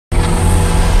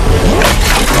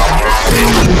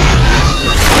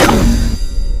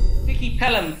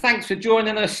Pelham, thanks for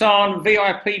joining us on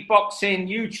VIP Boxing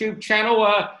YouTube channel.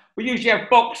 We usually have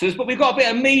boxers, but we've got a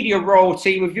bit of media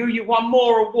royalty with you. You won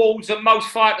more awards than most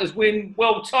fighters win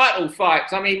world title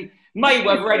fights. I mean,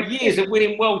 Mayweather had years of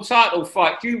winning world title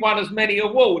fights. You won as many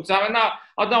awards. I mean,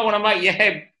 I don't want to make your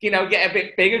head, get a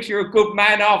bit bigger because you're a good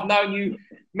man. I've known you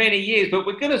many years, but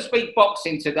we're going to speak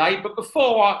boxing today. But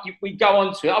before we go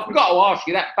on to it, I've got to ask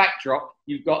you that backdrop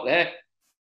you've got there.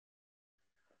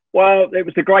 Well, it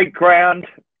was a great ground.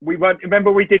 Remember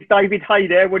we did David Hay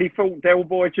there when he fought Del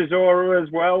Boy Chisora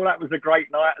as well. That was a great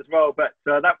night as well. But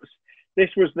this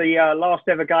was the last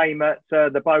ever game at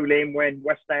the Boleyn when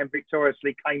West Ham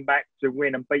victoriously came back to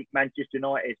win and beat Manchester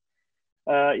United.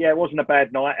 It wasn't a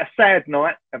bad night. A sad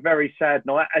night, a very sad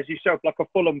night. As yourself, like a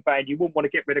Fulham fan, you wouldn't want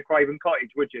to get rid of Craven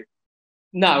Cottage, would you?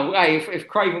 No, hey, if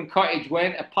Craven Cottage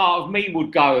went, a part of me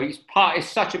would go. It's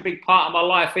such a big part of my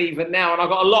life even now. And I've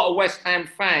got a lot of West Ham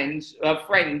fans,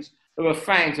 friends who are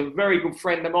fans. A very good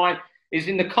friend of mine is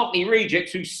in the Cockney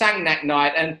Rejects who sang that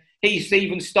night. And he's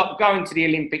even stopped going to the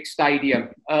Olympic Stadium.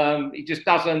 He just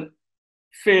doesn't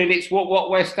feel it's what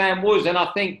West Ham was. And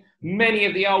I think many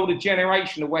of the older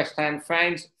generation of West Ham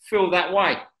fans feel that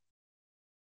way.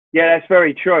 Yeah, that's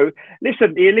very true.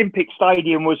 Listen, the Olympic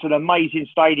Stadium was an amazing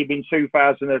stadium in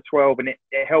 2012 and it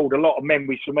held a lot of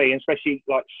memories for me, especially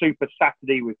like Super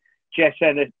Saturday with Jess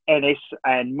Ennis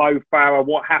and Mo Farah,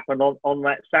 what happened on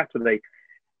that Saturday.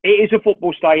 It is a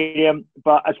football stadium,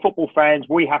 but as football fans,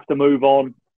 we have to move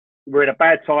on. We're in a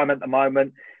bad time at the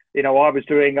moment. I was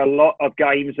doing a lot of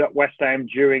games at West Ham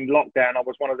during lockdown. I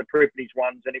was one of the privileged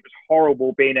ones, and it was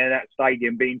horrible being in that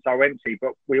stadium, being so empty.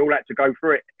 But we all had to go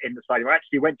through it in the stadium. I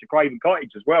actually went to Craven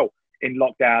Cottage as well in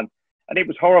lockdown, and it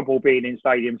was horrible being in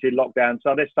stadiums in lockdown.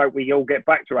 So let's hope we all get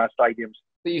back to our stadiums.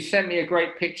 You sent me a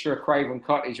great picture of Craven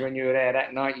Cottage when you were there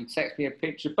that night. You texted me a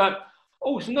picture, but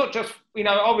also not just,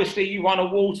 obviously you won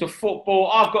awards of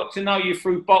football. I've got to know you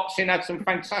through boxing, had some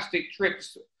fantastic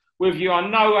trips with you. I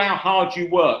know how hard you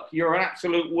work. You're an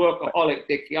absolute workaholic,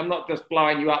 Dickie. I'm not just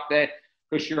blowing you up there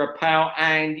because you're a pal.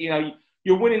 And,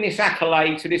 you're winning this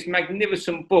accolade to this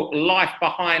magnificent book, Life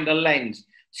Behind the Lens.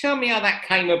 Tell me how that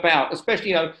came about,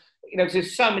 especially,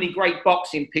 there's so many great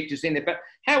boxing pictures in there. But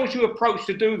how was your approach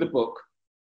to do the book?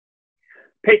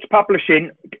 Pitch Publishing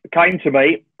came to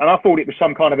me, and I thought it was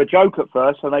some kind of a joke at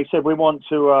first. And they said, "We want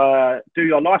to do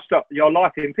your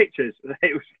life in pictures."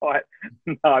 It was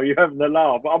like, no, you're having a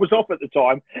laugh. I was off at the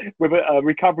time with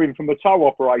recovering from a toe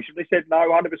operation. They said,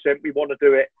 "No, 100%, we want to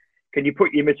do it. Can you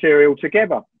put your material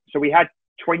together?" So we had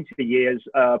 20 years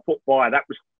put by. That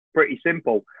was pretty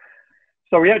simple.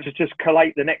 So we had to just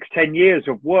collate the next 10 years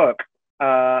of work,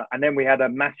 and then we had a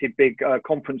massive big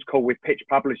conference call with Pitch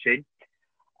Publishing.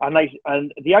 And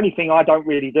the only thing I don't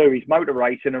really do is motor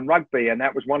racing and rugby. And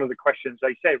that was one of the questions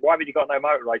they said. Why haven't you got no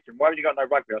motor racing? Why haven't you got no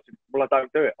rugby? I said, well, I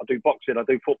don't do it. I do boxing, I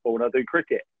do football, and I do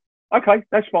cricket. Okay,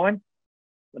 that's fine.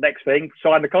 The next thing,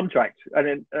 sign the contract. And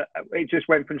then it just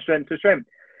went from strength to strength.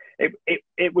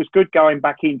 It was good going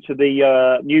back into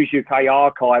the News UK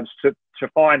archives to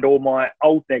find all my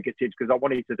old negatives because I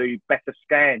wanted to do better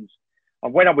scans.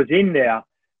 And when I was in there,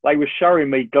 they were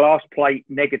showing me glass plate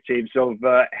negatives of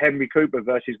Henry Cooper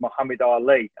versus Muhammad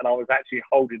Ali. And I was actually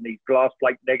holding these glass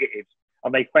plate negatives.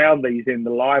 And they found these in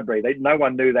the library. No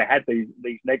one knew they had these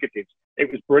negatives.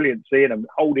 It was brilliant seeing them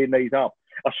holding these up.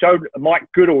 I showed Mike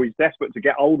Goodall, he's desperate to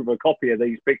get hold of a copy of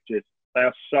these pictures. They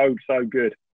are so, so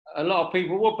good. A lot of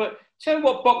people will, but tell me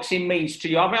what boxing means to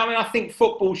you. I mean, I think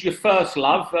football's your first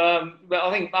love. But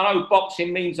I know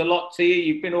boxing means a lot to you.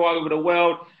 You've been all over the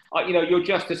world. You're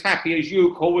just as happy as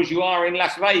you are in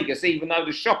Las Vegas, even though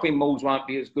the shopping malls won't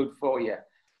be as good for you.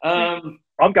 I'm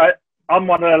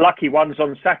one of the lucky ones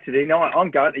on Saturday night.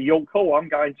 I'm going to York Hall. I'm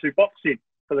going to boxing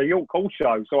for the York Hall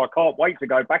show. So I can't wait to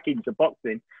go back into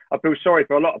boxing. I feel sorry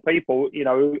for a lot of people,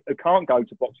 who can't go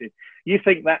to boxing. You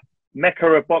think that mecca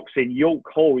of boxing, York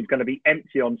Hall, is going to be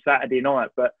empty on Saturday night,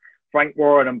 but Frank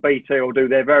Warren and BT will do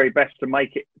their very best to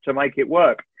make it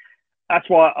work. That's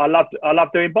why I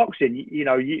love doing boxing. You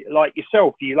like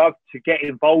yourself, you love to get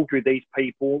involved with these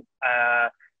people,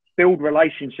 build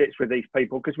relationships with these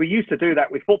people, because we used to do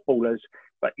that with footballers,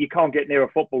 but you can't get near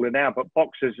a footballer now. But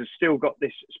boxers have still got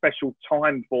this special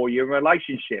time for your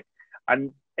relationship.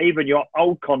 And even your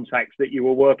old contacts that you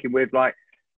were working with, like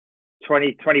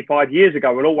 20, 25 years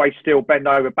ago, will always still bend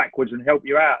over backwards and help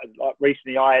you out. Like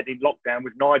recently I had in lockdown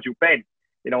with Nigel Benn.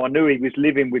 I knew he was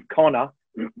living with Connor.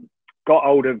 Got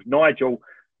hold of Nigel.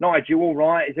 Nigel, all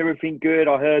right? Is everything good?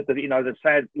 I heard that, the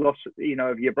sad loss,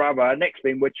 of your brother. Next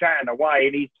thing, we're chatting away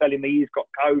and he's telling me he's got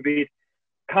COVID.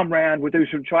 Come round, we'll do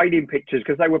some training pictures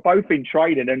because they were both in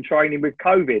training with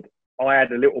COVID. I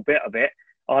had a little bit of it.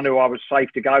 I knew I was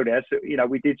safe to go there. So, you know,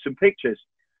 we did some pictures.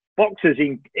 Boxers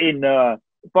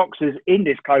boxers in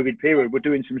this COVID period were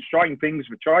doing some strange things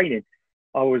for training.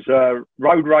 I was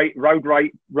road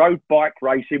bike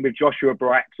racing with Joshua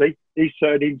Baraxi. He's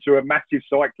turned into a massive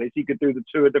cyclist. He could do the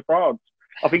Tour de France.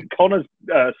 I think Connor's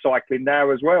cycling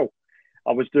now as well.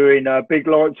 I was doing Big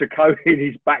Lawrence of Co in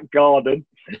his back garden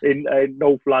in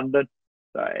North London.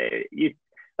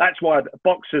 That's why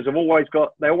boxers have always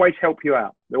they always help you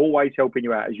out. They're always helping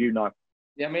you out, as you know.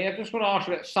 Yeah, I mean, I just want to ask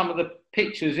you about some of the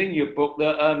pictures in your book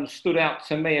that stood out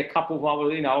to me. I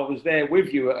was there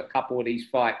with you at a couple of these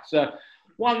fights.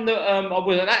 One that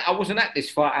I wasn't at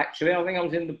this fight actually. I think I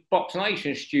was in the Box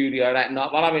Nation studio that night.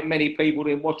 But I don't think many people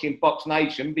been watching Box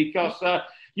Nation because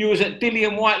you was at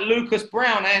Dillian Whyte, Lucas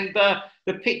Brown, and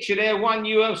the picture there won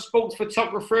you Sports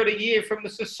Photographer of the Year from the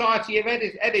Society of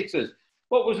Editors.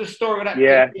 What was the story of that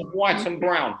picture of Whyte and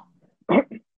Brown?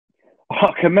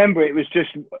 I can remember it was just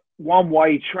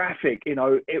one-way traffic. You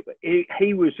know,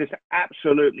 he was just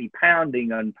absolutely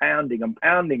pounding on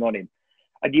him,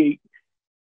 and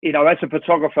you know, as a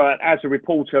photographer, as a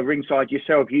reporter, ringside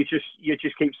yourself, you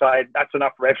just keep saying, "That's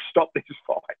enough, ref. Stop this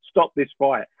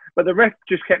fight." But the ref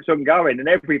just kept on going, and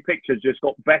every picture just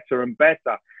got better and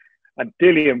better. And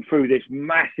Dillian threw this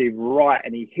massive right,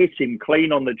 and he hit him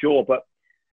clean on the jaw. But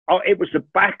it was the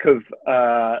back of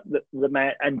the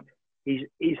man, and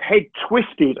his head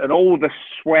twisted, and all the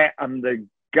sweat and the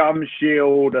gum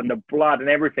shield and the blood and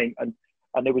everything, and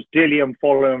there was Dillian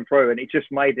following through, and it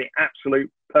just made the absolute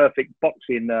perfect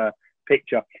boxing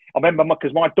picture. I remember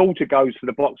because my daughter goes to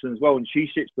the boxing as well, and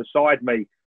she sits beside me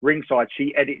ringside.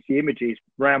 She edits the images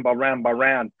round by round by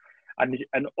round,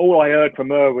 and all I heard from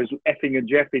her was effing and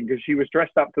jeffing because she was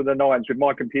dressed up to the nines with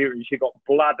my computer, and she got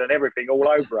blood and everything all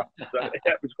over her. So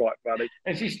that was quite funny.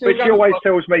 And she always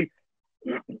tells me,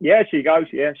 yeah, she goes,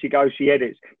 she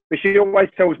edits. But she always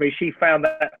tells me she found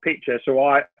that picture, so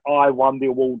I won the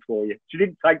award for you. She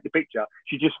didn't take the picture,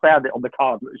 she just found it on the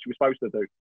card that she was supposed to do.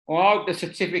 Well, I hope the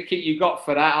certificate you got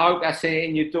for that, I hope that's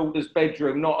in your daughter's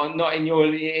bedroom, not in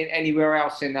anywhere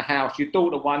else in the house. Your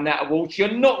daughter won that award.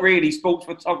 You're not really Sports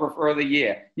Photographer of the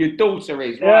Year. Your daughter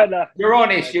is, right? Yeah, no, you're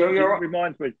honest. It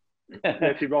reminds me.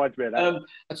 Yeah, she reminds me of that.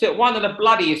 I said one of the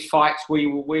bloodiest fights we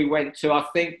went to, I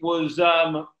think, was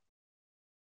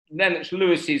Lennox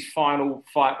Lewis's final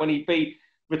fight when he beat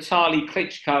Vitaly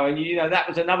Klitschko, and you know that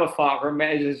was another fight I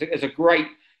remember as a great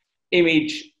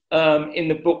image in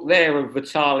the book there of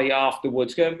Vitaly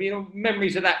afterwards. You know,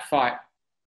 memories of that fight.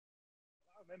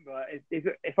 I remember,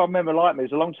 if I remember right, it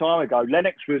was a long time ago.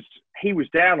 Lennox was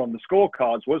down on the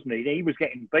scorecards, wasn't he? He was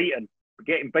getting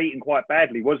beaten quite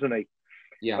badly, wasn't he?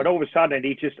 Yeah. But all of a sudden,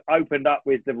 he just opened up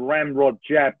with the ramrod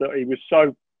jab that he was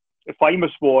so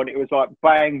famous for, and it was like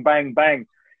bang, bang, bang.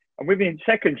 And within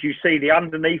seconds, you see the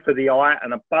underneath of the eye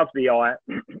and above the eye,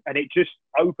 and it just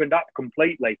opened up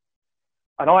completely.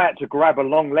 And I had to grab a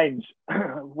long lens,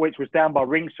 which was down by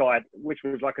ringside, which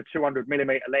was like a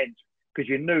 200mm lens, because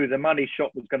you knew the money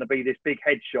shot was going to be this big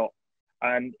head shot.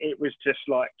 And it was just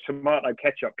like tomato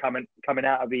ketchup coming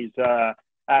out of his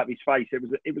face.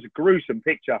 It was a gruesome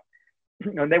picture.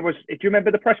 And there was, do you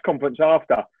remember the press conference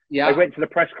after? Yeah. They went to the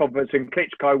press conference and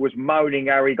Klitschko was moaning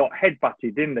how he got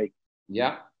headbutted, didn't he?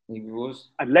 Yeah. He was.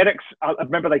 And Lennox, I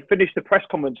remember they finished the press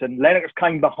conference and Lennox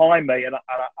came behind me and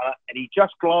he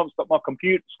just glanced at my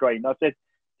computer screen. I said,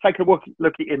 "Take a look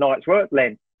at your night's work,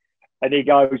 Len." And he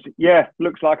goes, "Yeah,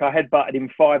 looks like I headbutted him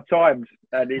 5 times."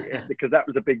 And because that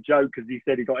was a big joke because he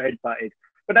said he got headbutted.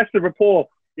 But that's the rapport,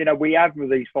 you know, we have with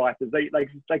these fighters. They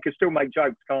can still make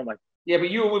jokes, can't they? Yeah, but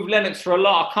you were with Lennox for a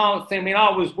lot. I can't think. I mean, I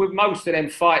was with most of them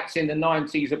fights in the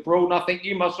 90s abroad. And I think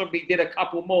you must probably did a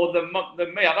couple more than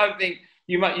me. I don't think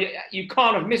you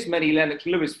can't have missed many Lennox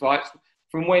Lewis fights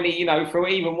from when he, you know, from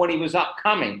even when he was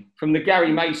upcoming, from the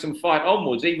Gary Mason fight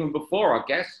onwards, even before, I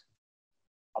guess.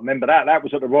 I remember that. That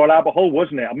was at the Royal Albert Hall,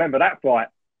 wasn't it? I remember that fight.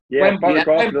 Yeah,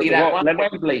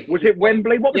 Wembley. Was it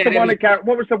Wembley? What was the one?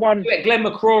 What was the one? Glenn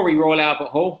McCrory, Royal Albert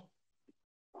Hall.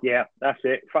 Yeah, that's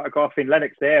it. Photographing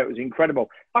Lennox there. It was incredible.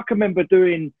 I can remember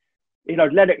doing, you know,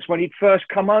 Lennox when he'd first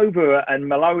come over and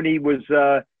Maloney was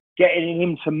getting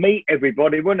him to meet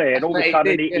everybody, wasn't he? And all of a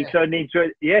sudden he turned into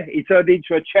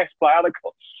a chess player that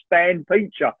got Stan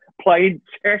Pincher playing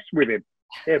chess with him.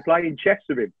 Yeah, playing chess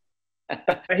with him.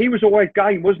 He was always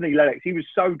game, wasn't he, Lennox? He was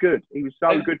so good. He was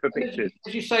so good for pictures.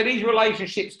 As you say, these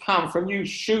relationships come from you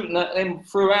shooting at them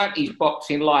throughout his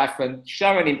boxing life and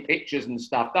showing him pictures and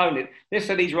stuff, don't it? This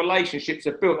how these relationships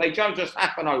are built. They don't just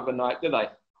happen overnight, do they?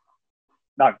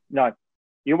 No.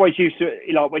 You always used to,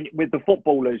 you know, with the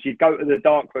footballers, you'd go to the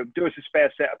dark room, do us a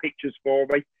spare set of pictures for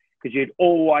me. because you'd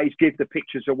always give the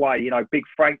pictures away. You know, Big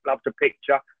Frank loved the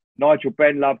picture. Nigel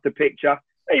Benn loved the picture.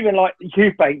 Even like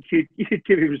Eubank, you'd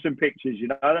give him some pictures, you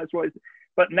know. That's what it's,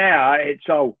 but now it's,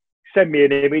 oh, send me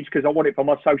an image because I want it for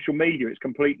my social media. It's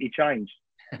completely changed.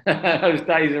 Those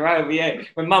days are over, yeah.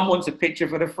 When mum wants a picture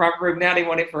for the front room, now they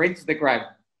want it for Instagram.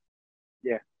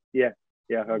 Yeah,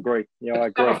 I agree. Yeah, I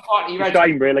agree. It's a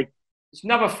shame, really. It's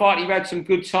another fight you've had some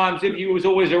good times. If you was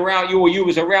always around, you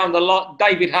was around a lot.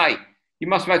 David Hay, you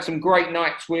must have had some great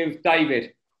nights with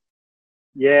David.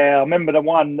 Yeah, I remember the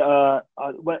one.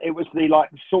 It was the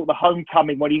sort of the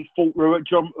homecoming when he fought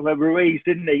Ruiz,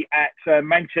 didn't he, at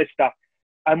Manchester?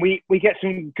 And we get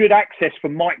some good access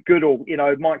from Mike Goodall. You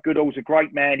know, Mike Goodall's a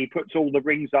great man. He puts all the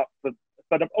rings up for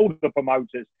all the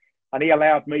promoters, and he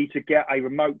allowed me to get a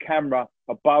remote camera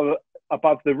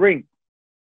above the ring.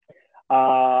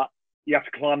 You have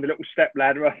to climb the little step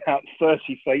ladder about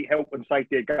 30 feet. Health and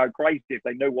safety would go crazy if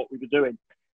they knew what we were doing.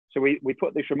 So we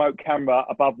put this remote camera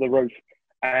above the roof.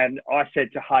 And I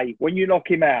said to Hay, when you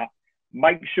knock him out,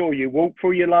 make sure you walk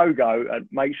through your logo and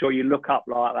make sure you look up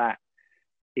like that.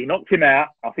 He knocked him out.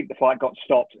 I think the fight got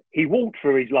stopped. He walked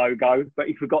through his logo, but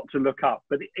he forgot to look up.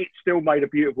 But it still made a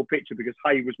beautiful picture because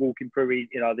Hay was walking through his,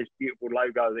 you know, this beautiful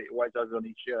logo that he always has on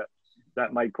his shirt.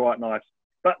 That made quite nice.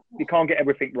 But you can't get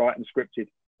everything right and scripted.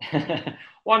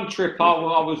 One trip I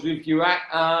was with you at,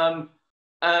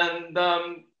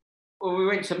 when we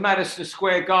went to Madison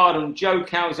Square Garden, Joe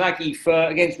Calzaghe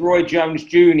against Roy Jones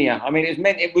Jr. I mean,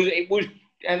 it was.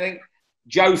 I think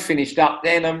Joe finished up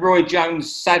then, and Roy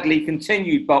Jones sadly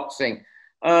continued boxing.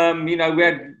 You know, we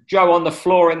had Joe on the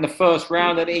floor in the first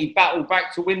round, and he battled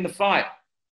back to win the fight.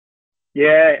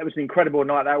 Yeah, it was an incredible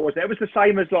night. That was. It was the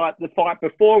same as like the fight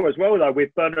before as well, though,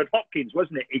 with Bernard Hopkins,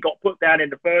 wasn't it? He got put down in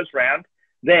the first round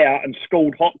there and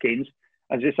schooled Hopkins.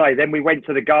 As you say, then we went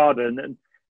to the Garden and.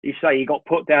 You say he got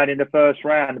put down in the first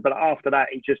round, but after that,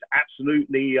 he just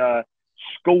absolutely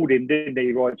schooled him, didn't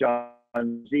he, Roy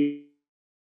Jones? He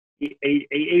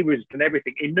was and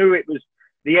everything. He knew it was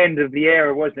the end of the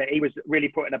era, wasn't it? He was really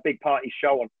putting a big party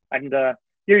show on. And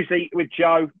usually with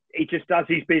Joe, he just does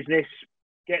his business,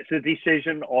 gets a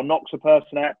decision or knocks a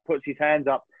person out, puts his hands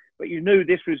up. But you knew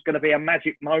this was going to be a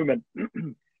magic moment.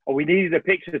 Or we needed a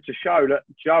picture to show that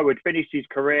Joe had finished his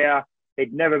career.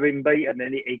 He'd never been beaten,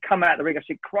 and he'd come out the ring. I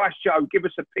said, Christ, Joe, give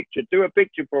us a picture. Do a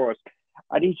picture for us.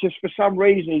 And he just, for some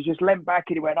reason, he just leant back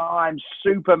and he went, oh, I'm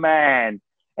Superman.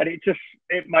 And it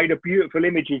made a beautiful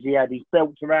image as he had his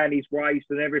belts around his waist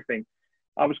and everything.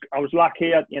 I was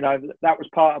lucky, you know, that was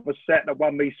part of a set that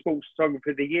won me Sports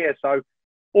Photographer of the Year. So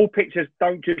all pictures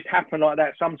don't just happen like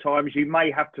that. Sometimes you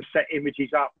may have to set images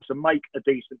up to make a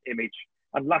decent image.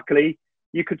 And luckily,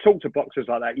 you could talk to boxers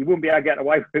like that. You wouldn't be able to get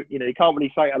away with it. You know, you can't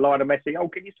really say to Lionel Messi, oh,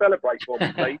 can you celebrate for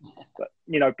me, please? But,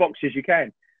 you know, boxers you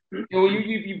can. Well,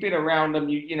 you've been around them.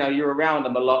 You're around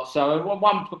them a lot. So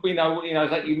one,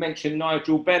 like you mentioned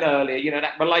Nigel Benn earlier. You know,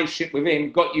 that relationship with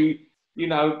him got you. You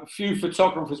know, few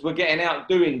photographers were getting out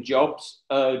doing jobs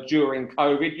during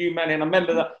COVID. You man, and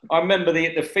I remember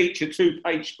the feature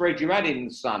 2-page spread you had in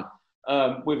the Sun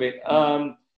with it.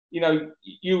 You know,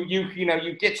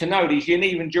 you get to know these, and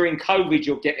even during COVID,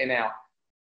 you're getting out.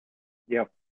 Yeah.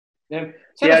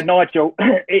 So Nigel.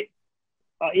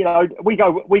 You know, we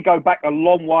go back a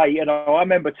long way. You know, I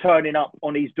remember turning up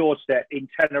on his doorstep in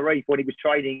Tenerife when he was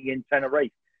training in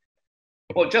Tenerife.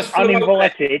 Well, just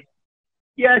uninvited.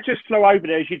 Yeah, just flew over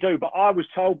there as you do. But I was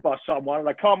told by someone, and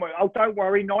I can't. Oh, don't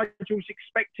worry, Nigel's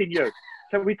expecting you.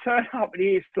 So we turn up, and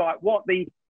he's like, "What the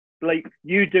bleep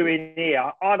you doing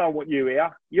here? I don't want you here.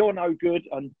 You're no good."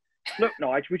 And look,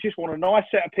 Nigel, we just want a nice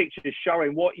set of pictures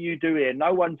showing what you do here.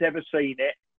 No one's ever seen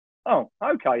it. Oh,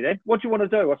 okay then. What do you want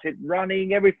to do? I said,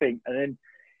 running, everything. And then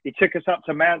he took us up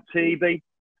to Mount TB.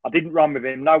 I didn't run with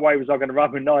him. No way was I going to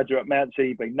run with Nigel at Mount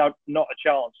TB. No, not a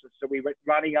chance. So we went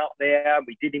running up there.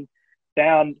 We did him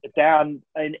down in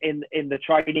the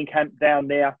training camp down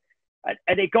there.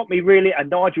 And it got me really,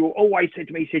 and Nigel always said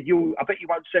to me, he said, I bet you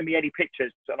won't send me any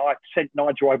pictures. And I sent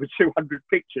Nigel over 200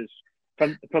 pictures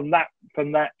from that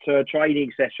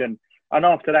training session. And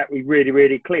after that, we really,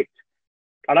 really clicked.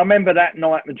 And I remember that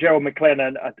night, Gerald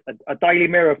McLennan, a Daily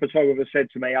Mirror photographer said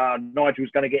to me, Nigel's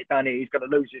going to get done here. He's going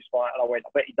to lose this fight. And I went, I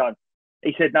bet he don't.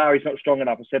 He said, no, he's not strong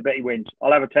enough. I said, bet he wins.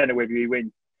 I'll have a tenner with you. He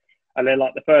wins. And then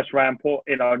like the first round,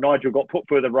 Nigel got put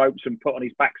through the ropes and put on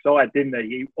his backside, didn't he?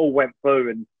 He all went through,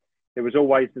 and there was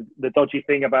always the dodgy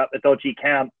thing about the dodgy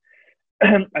count.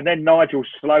 And then Nigel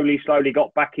slowly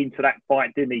got back into that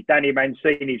fight, didn't he? Danny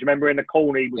Mancini, remember in the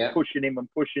corner, he was pushing him.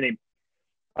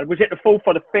 And was it the fourth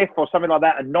or the fifth or something like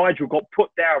that? And Nigel got put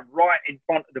down right in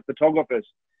front of the photographers.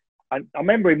 And I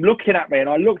remember him looking at me, and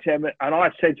I looked at him, and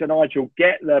I said to Nigel,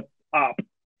 "Get up.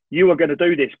 You are going to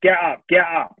do this. Get up, get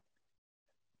up."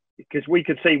 Because we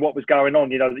could see what was going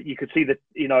on. You know, you could see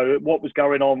what was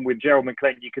going on with Gerald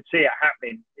McClellan. You could see it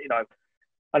happening. You know.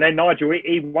 And then Nigel,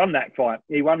 he won that fight.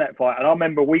 He won that fight. And I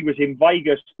remember we was in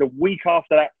Vegas the week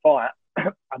after that fight,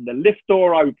 and the lift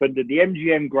door opened and the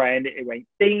MGM Grand, it went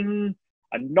ding,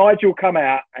 and Nigel come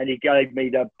out and he gave me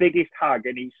the biggest hug,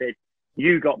 and he said,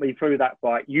 "You got me through that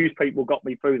fight. You people got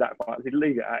me through that fight." I said,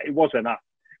 "Leave it at, it wasn't us.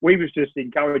 We was just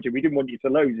encouraging. We didn't want you to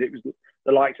lose. It was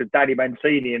the likes of Danny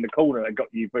Mancini in the corner that got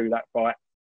you through that fight."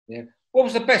 Yeah. What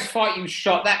was the best fight you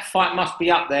shot? That fight must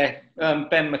be up there,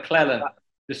 Benn McClellan.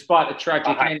 Despite the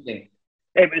tragic ending.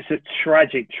 It was a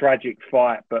tragic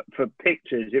fight, but for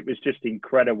pictures, it was just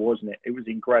incredible, wasn't it? It was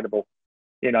incredible.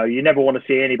 You know, you never want to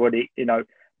see anybody, you know,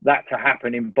 that to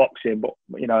happen in boxing, but,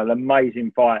 you know, an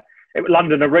amazing fight. It was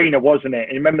London Arena, wasn't it?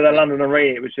 And remember the London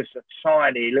Arena? It was just a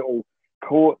tiny little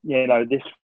court, you know, this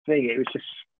thing. It was just,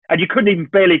 and you couldn't even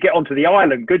barely get onto the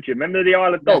island, could you? Remember the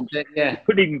Isle of Dogs? Yeah. You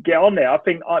couldn't even get on there. I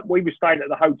think we were staying at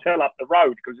the hotel up the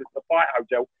road because it's the fight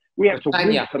hotel. We had to walk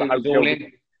to the hotel.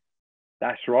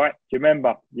 That's right. Do you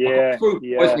remember? Yeah. Fruit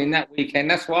poisoning that weekend.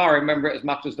 That's why I remember it as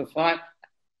much as the fight.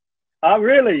 Oh,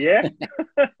 really? Yeah.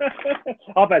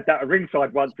 I've had that at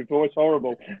ringside once before. It's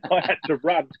horrible. I had to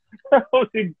run. I was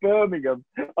in Birmingham.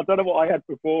 I don't know what I had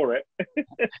before it.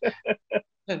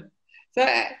 So,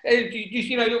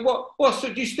 you know,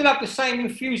 do you still have the same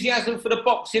enthusiasm for the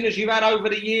boxing as you've had over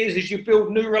the years as you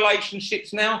build new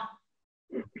relationships now?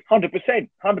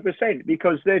 100%,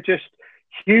 because they're just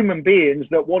human beings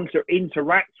that want to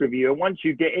interact with you, and once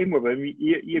you get in with them,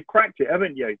 you've cracked it,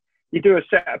 haven't you? You do a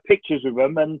set of pictures with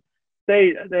them, and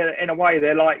they're in a way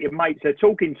they're like your mates. They're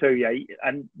talking to you,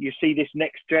 and you see this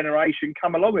next generation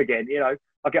come along again. You know,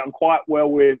 I get on quite well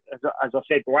with, as I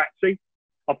said, Boazzi.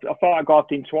 I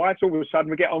photographed him twice. All of a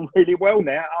sudden, we get on really well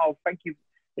now. Oh, thank you.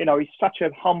 You know, he's such a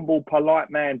humble, polite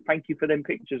man. Thank you for them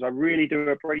pictures. I really do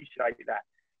appreciate that.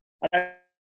 And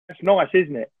that's nice,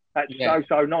 isn't it? That's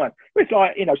so nice. It's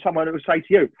like, you know, someone who would say to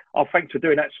you, "Oh, thanks for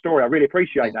doing that story. I really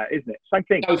appreciate that," isn't it? Same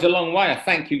thing. It goes a long way. A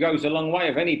thank you goes a long way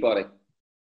of anybody.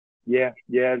 Yeah.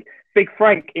 Big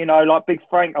Frank, you know, like Big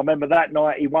Frank, I remember that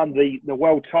night he won the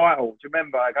world title. Do you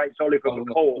remember, against Oliver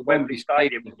McCall at Wembley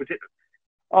Stadium? Was it?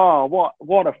 Oh,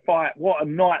 what a fight. What a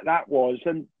night that was.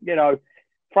 And, you know,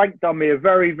 Frank done me a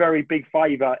very, very big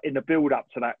favour in the build-up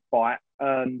to that fight.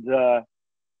 And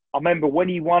I remember when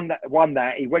he won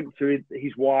that, he went to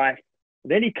his wife,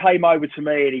 and then he came over to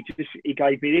me and he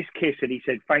gave me this kiss and he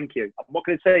said, "Thank you. I'm not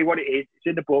going to tell you what it is. It's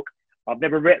in the book. I've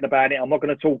never written about it. I'm not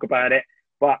going to talk about it."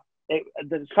 But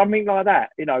something like that,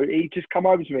 you know, he just come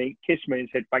over to me, kissed me and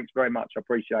said, "Thanks very much. I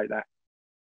appreciate that."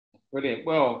 Brilliant.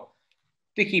 Well,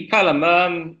 Dickie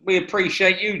Pelham, we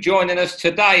appreciate you joining us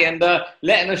today and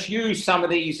letting us use some of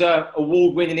these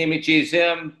award-winning images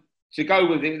to go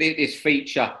with this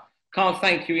feature. Can't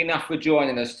thank you enough for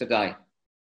joining us today.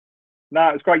 No,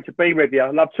 it's great to be with you.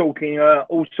 I love talking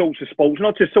all sorts of sports,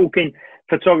 not just talking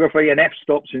photography and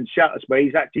f-stops and shutter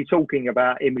speeds, actually talking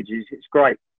about images. It's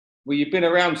great. Well, you've been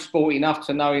around sport enough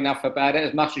to know enough about it,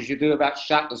 as much as you do about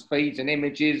shutter speeds and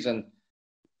images. And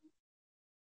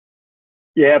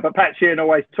yeah, but Pat Sheehan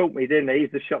always taught me, didn't he?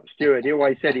 He's the shop steward. He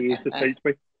always said he used to teach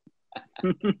me.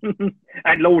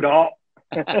 And Lord Hart.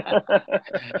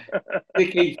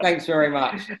 Dickie, thanks very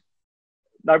much.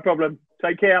 No problem.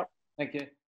 Take care. Thank you.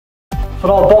 For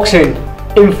all boxing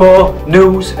info,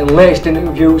 news and latest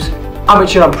interviews,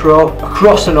 amateur and pro,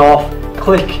 across the north,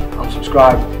 click and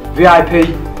subscribe. VIP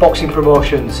Boxing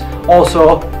Promotions.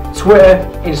 Also Twitter,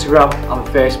 Instagram and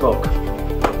Facebook.